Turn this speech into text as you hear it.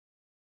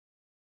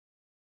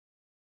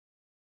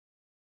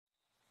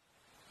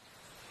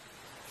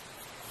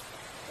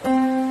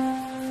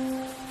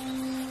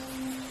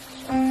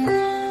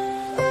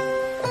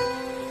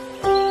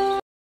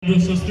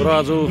र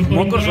आज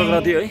मकर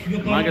सङ्क्रान्ति है,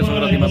 माघे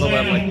सङ्क्रान्तिमा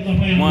तपाईँहरूलाई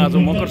म आज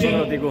मकर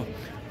सङ्क्रान्तिको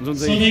जुन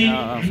चाहिँ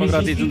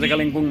सङ्क्रान्ति जुन चाहिँ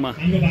कालिम्पोङमा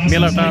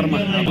मेला टारमा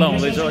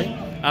हुँदैछ है,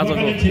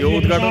 आजको यो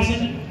उद्घाटन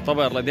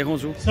तपाईँहरूलाई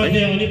देखाउँछु है।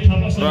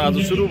 र आज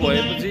सुरु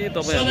भएपछि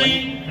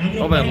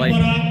तपाईँहरूलाई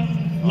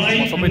म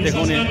सबै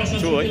देखाउने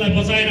छु है।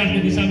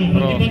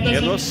 र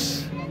हेर्नुहोस्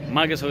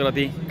माघे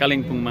सङ्क्रान्ति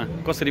कालिम्पोङमा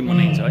कसरी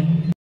मनाइन्छ है।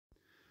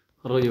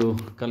 र यो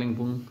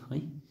कालिम्पोङ है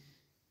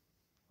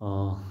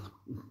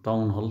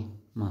टाउन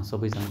हलमा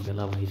सबैजना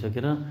भेला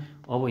भइसकेर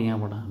अब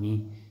यहाँबाट हामी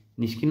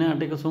निस्किन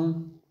आँटेका छौँ।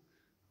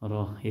 र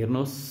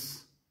हेर्नुहोस्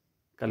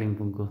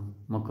कालिम्पोङको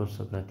मकर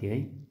सङ्क्रान्ति है।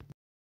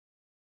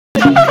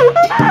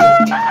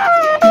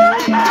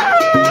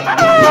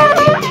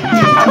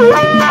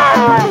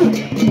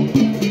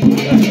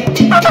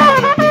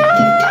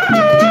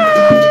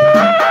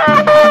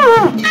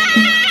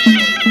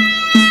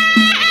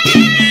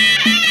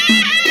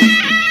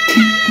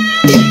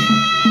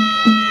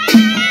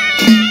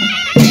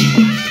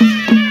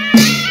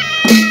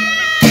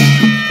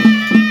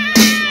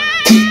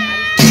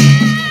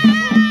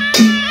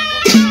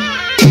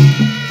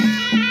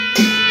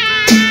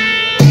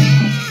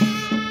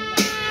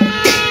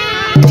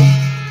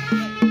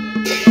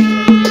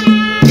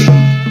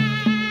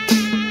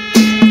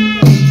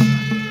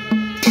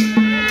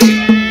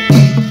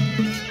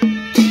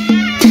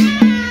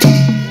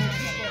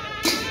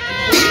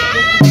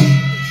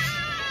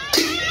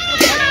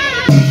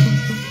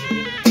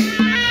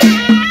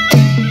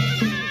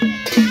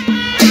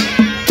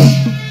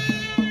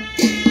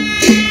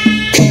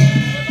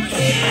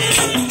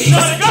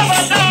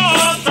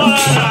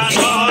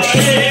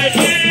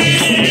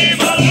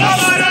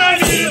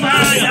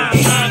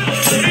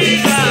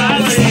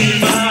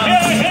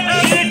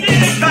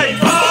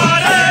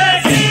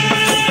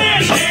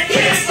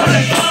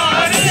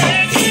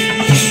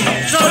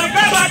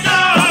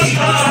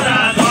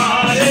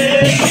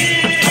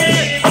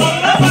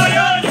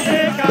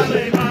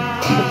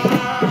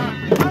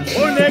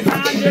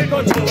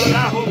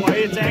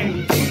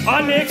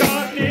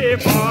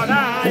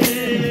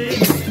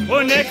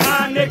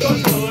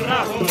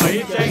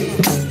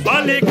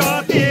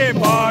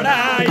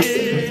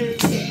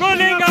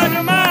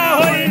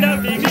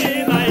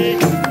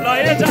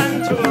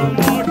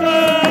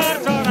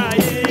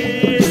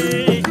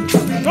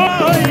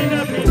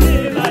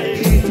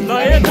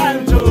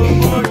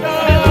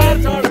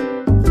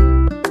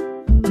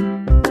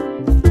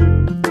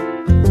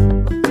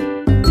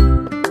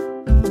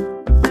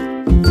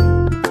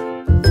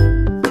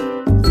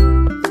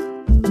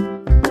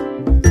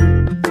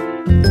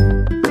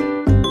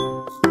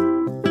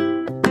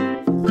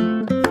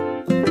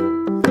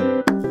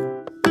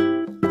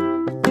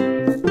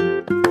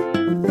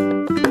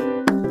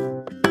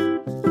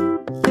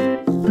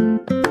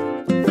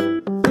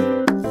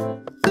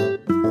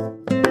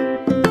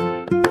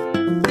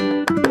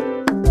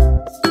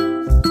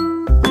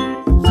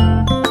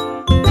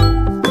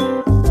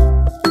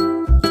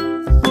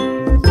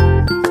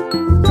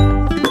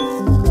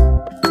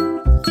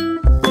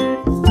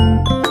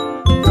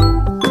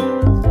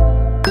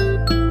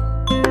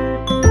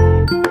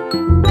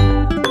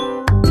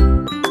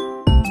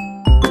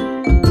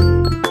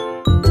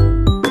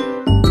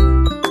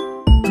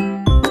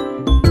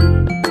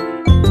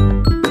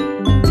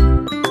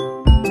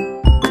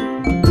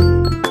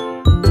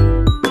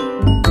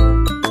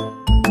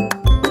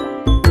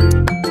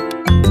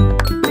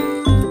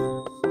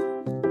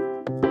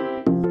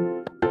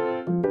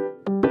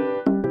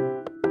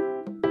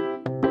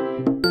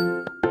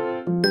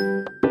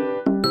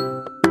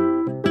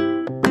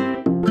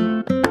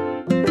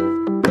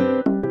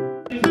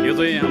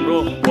 हाम्रो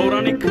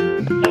पौराणिक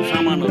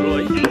सामानहरू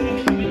है।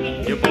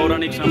 यो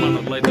पौराणिक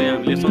सामानहरूलाई चाहिँ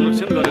हामीले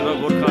संरक्षण गरेर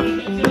गोर्खा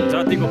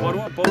जातिको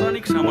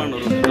पौराणिक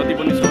सामानहरू जति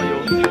पनि छ यो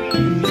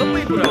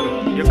सबै कुराहरू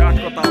यो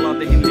काठको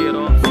तालादेखि लिएर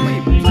सबै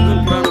जुन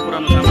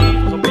पुरानो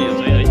सामानहरू सबै यो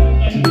चाहिँ है।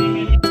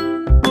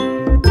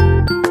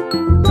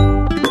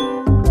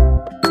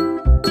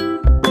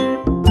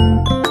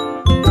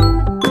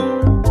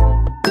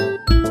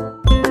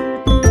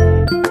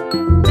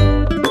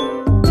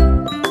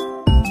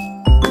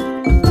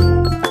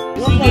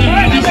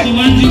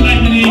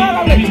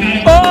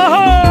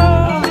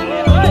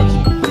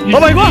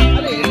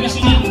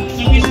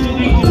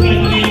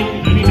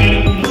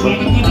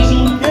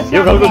 यो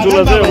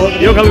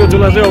खालको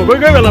चुल्हा चाहिँ हो, कोही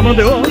बेला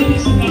मात्रै हो।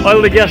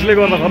 अहिले त ग्यासले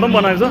गर्दा खतम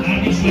बनाएछ।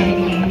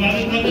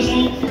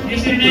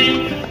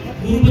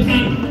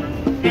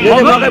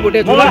 मकै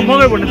भुट्ने चुल्हा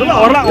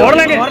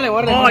हर्ल्याङ्गे,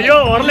 यो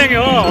हर्ल्याङ्गे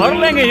हो।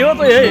 हर्ल्याङ्गे यो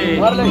त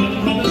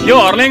यो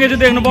हर्ल्याङ्गे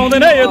चाहिँ देख्नु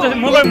पाउँदैन। यो चाहिँ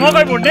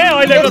मकै भुट्ने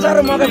अहिलेको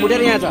मकै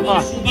भुटेर यहाँ छ।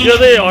 यो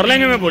चाहिँ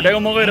हर्ल्याङ्गेमा भुटेको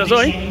मकै रहेछ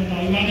है।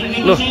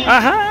 ल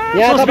आहा,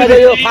 यहाँ तपाईँको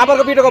यो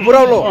फापरको पिठोको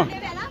फुरौलो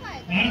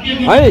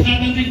है।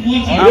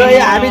 यो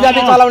हामी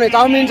जाति चलाउने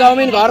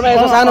चाउमिन घरमा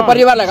यसो सानो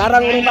परिवारलाई घर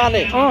रङ्गुङ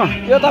पार्ने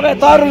यो तपाईँ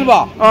तरुल भयो,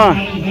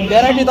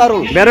 भेराइटी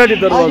तरुल।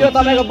 यो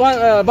तपाईँको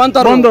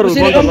बनतरुल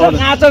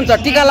काँचो छ,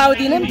 टिका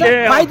लाउदिने पनि छ,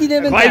 खुवाइदिने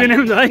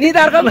पनि छ,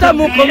 निधारको पनि छ,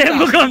 मुखको पनि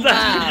छ।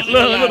 ल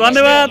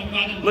धन्यवाद।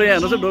 ल यहाँ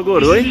हेर्नुहोस्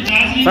डोकोहरू है,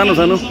 सानो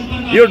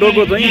यो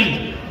डोको चाहिँ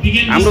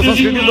हाम्रो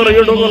संस्कृति तर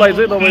यो डोकोलाई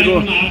चाहिँ तपाईँको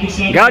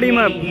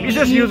गाडीमा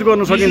विशेष युज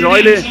गर्न सकिन्छ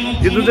अहिले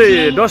यो जुन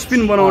चाहिँ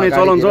डस्टबिन बनाउने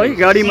चलन छ है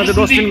गाडीमा चाहिँ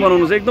डस्टबिन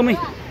बनाउनु चाहिँ एकदमै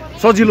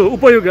सजिलो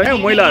उपयोगी है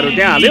मैलाहरू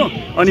त्यहाँ हाल्यो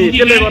अनि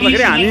त्यसले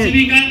गर्दाखेरि हामी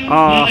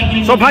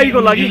सफाइको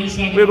लागि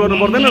उयो गर्नु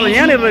पर्दैन र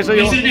यहाँनिर रहेछ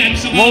यो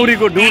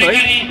मौरीको ढुँड है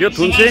यो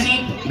थुन्से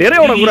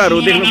धेरैवटा कुराहरू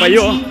देख्न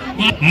पाइयो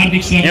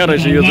यहाँ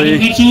रहेछ यो चाहिँ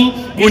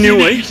कुन्यु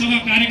है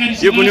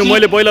यो कुन्यु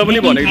मैले पहिला पनि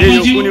भनेको थिएँ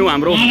यो कुन्यु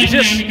हाम्रो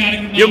विशेष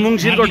यो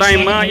मङ्सिरको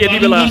टाइममा यति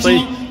बेला चाहिँ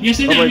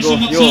तपाईँको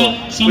यो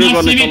उयो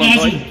गर्ने चलन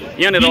छ है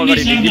यहाँनिर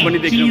अगाडि ढिकी पनि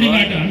देख्नुभयो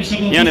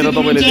यहाँनिर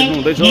तपाईँले देख्नु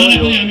हुँदैछ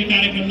यो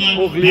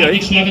ओखली है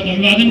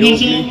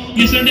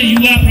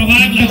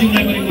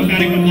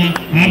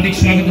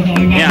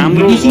यहाँ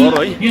हाम्रो घर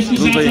है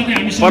जुन चाहिँ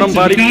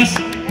पारम्परिक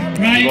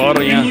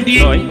घर यहाँ छ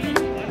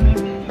है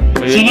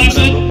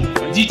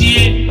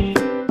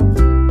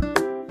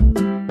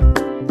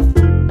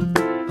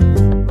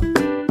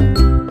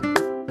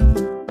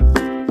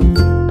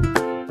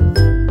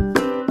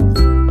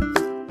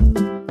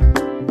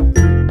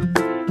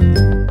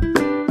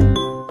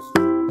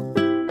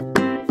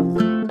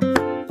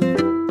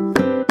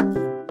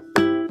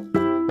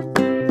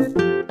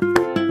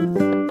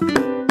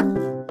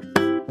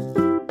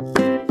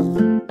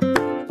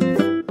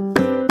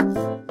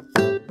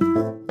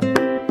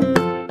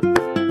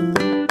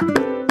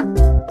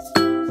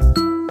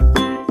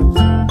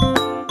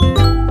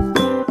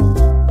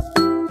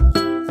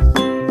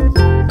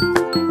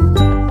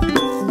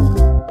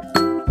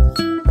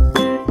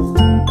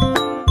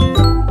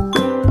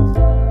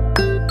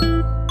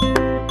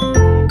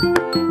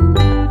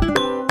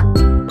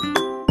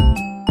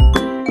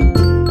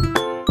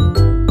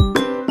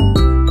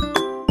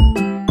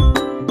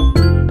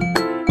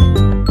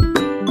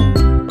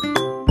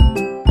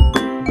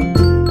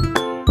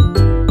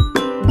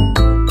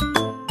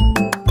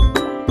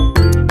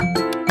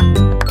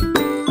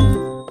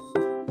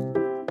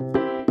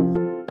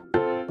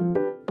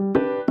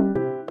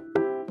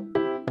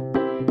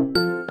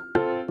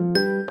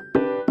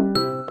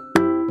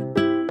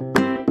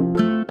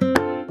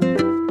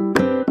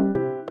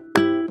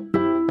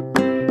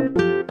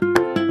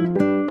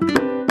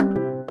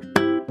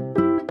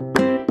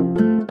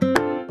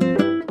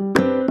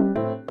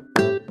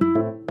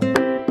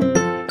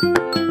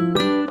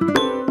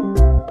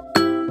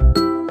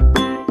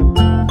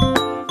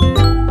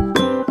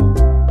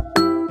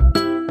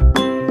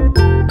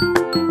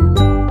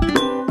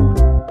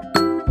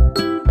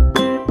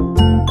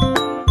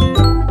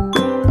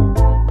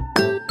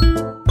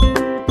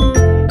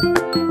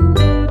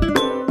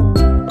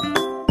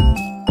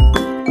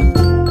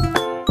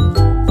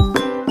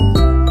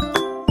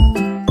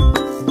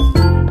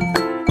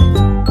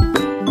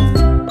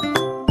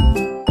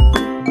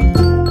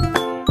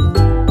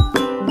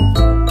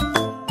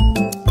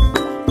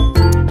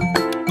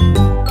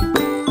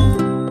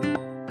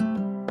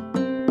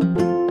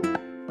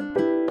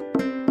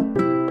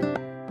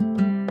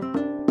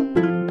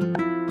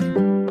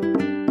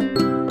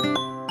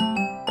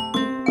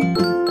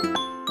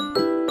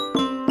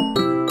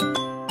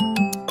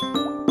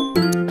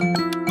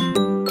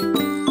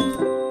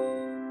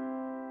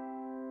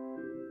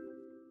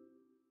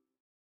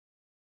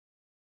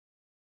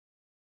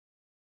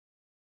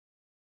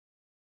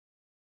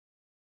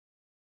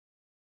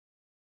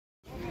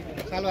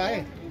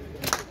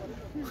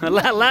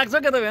लाग्छ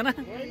के त भएन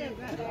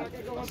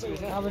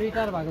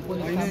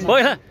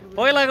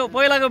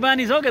पहिलाको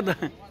बानी छ के त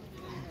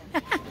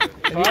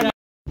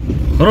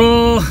र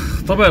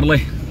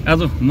तपाईँहरूलाई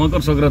आज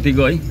मकर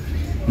सङ्क्रान्तिको है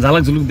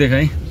झालक झुलुक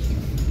देखाएँ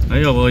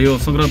है अब यो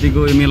सङ्क्रान्तिको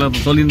मेला त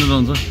चलिँदै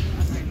रहन्छ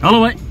हेलो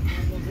भाइ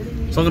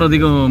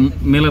सङ्क्रान्तिको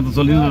मेला त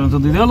चलिँदै रहन्छ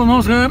दिदी हेलो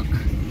नमस्कार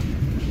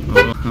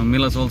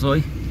मेला चल्छ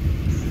है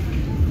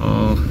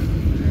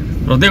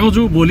र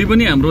देखाउँछु भोलि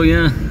पनि हाम्रो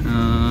यहाँ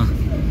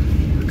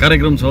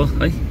कार्यक्रम छ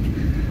है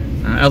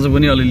आज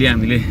पनि अलिअलि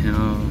हामीले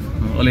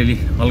अलिअलि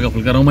हल्का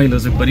फुल्का रमाइलो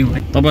चाहिँ गऱ्यौँ है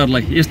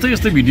तपाईँहरूलाई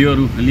यस्तै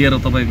भिडियोहरू लिएर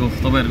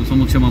तपाईँहरूको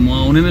समक्षमा म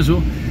आउने नै छु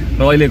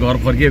र अहिले घर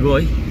फर्किएको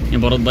है यहाँ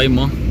भरत भाइ म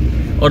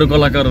अरू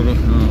कलाकारहरू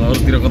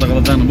अरूतिर कता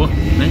जानुभयो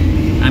है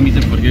हामी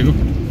चाहिँ फर्किएको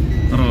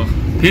र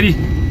फेरि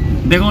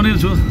देखाउने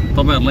छु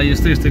तपाईँहरूलाई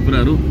यस्तै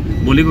कुराहरू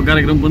भोलिको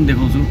कार्यक्रम पनि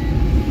देखाउँछु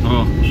र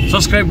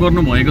सब्सक्राइब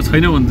गर्नुभएको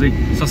छैन भने चाहिँ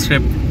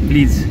सब्सक्राइब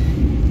प्लिज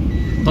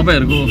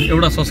तपाईँहरूको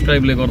एउटा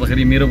सब्सक्राइबले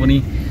गर्दाखेरि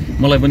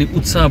मलाई पनि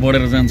उत्साह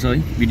बढेर जान्छ है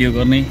भिडियो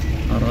गर्ने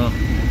र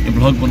यो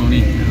भ्लग बनाउने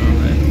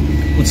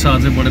उत्साह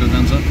चाहिँ बढेर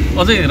जान्छ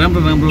अझै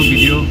राम्रो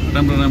भिडियो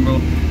राम्रो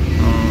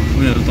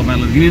उयोहरू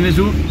तपाईँहरूलाई दिने नै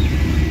छु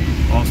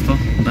हवस् त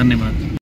धन्यवाद।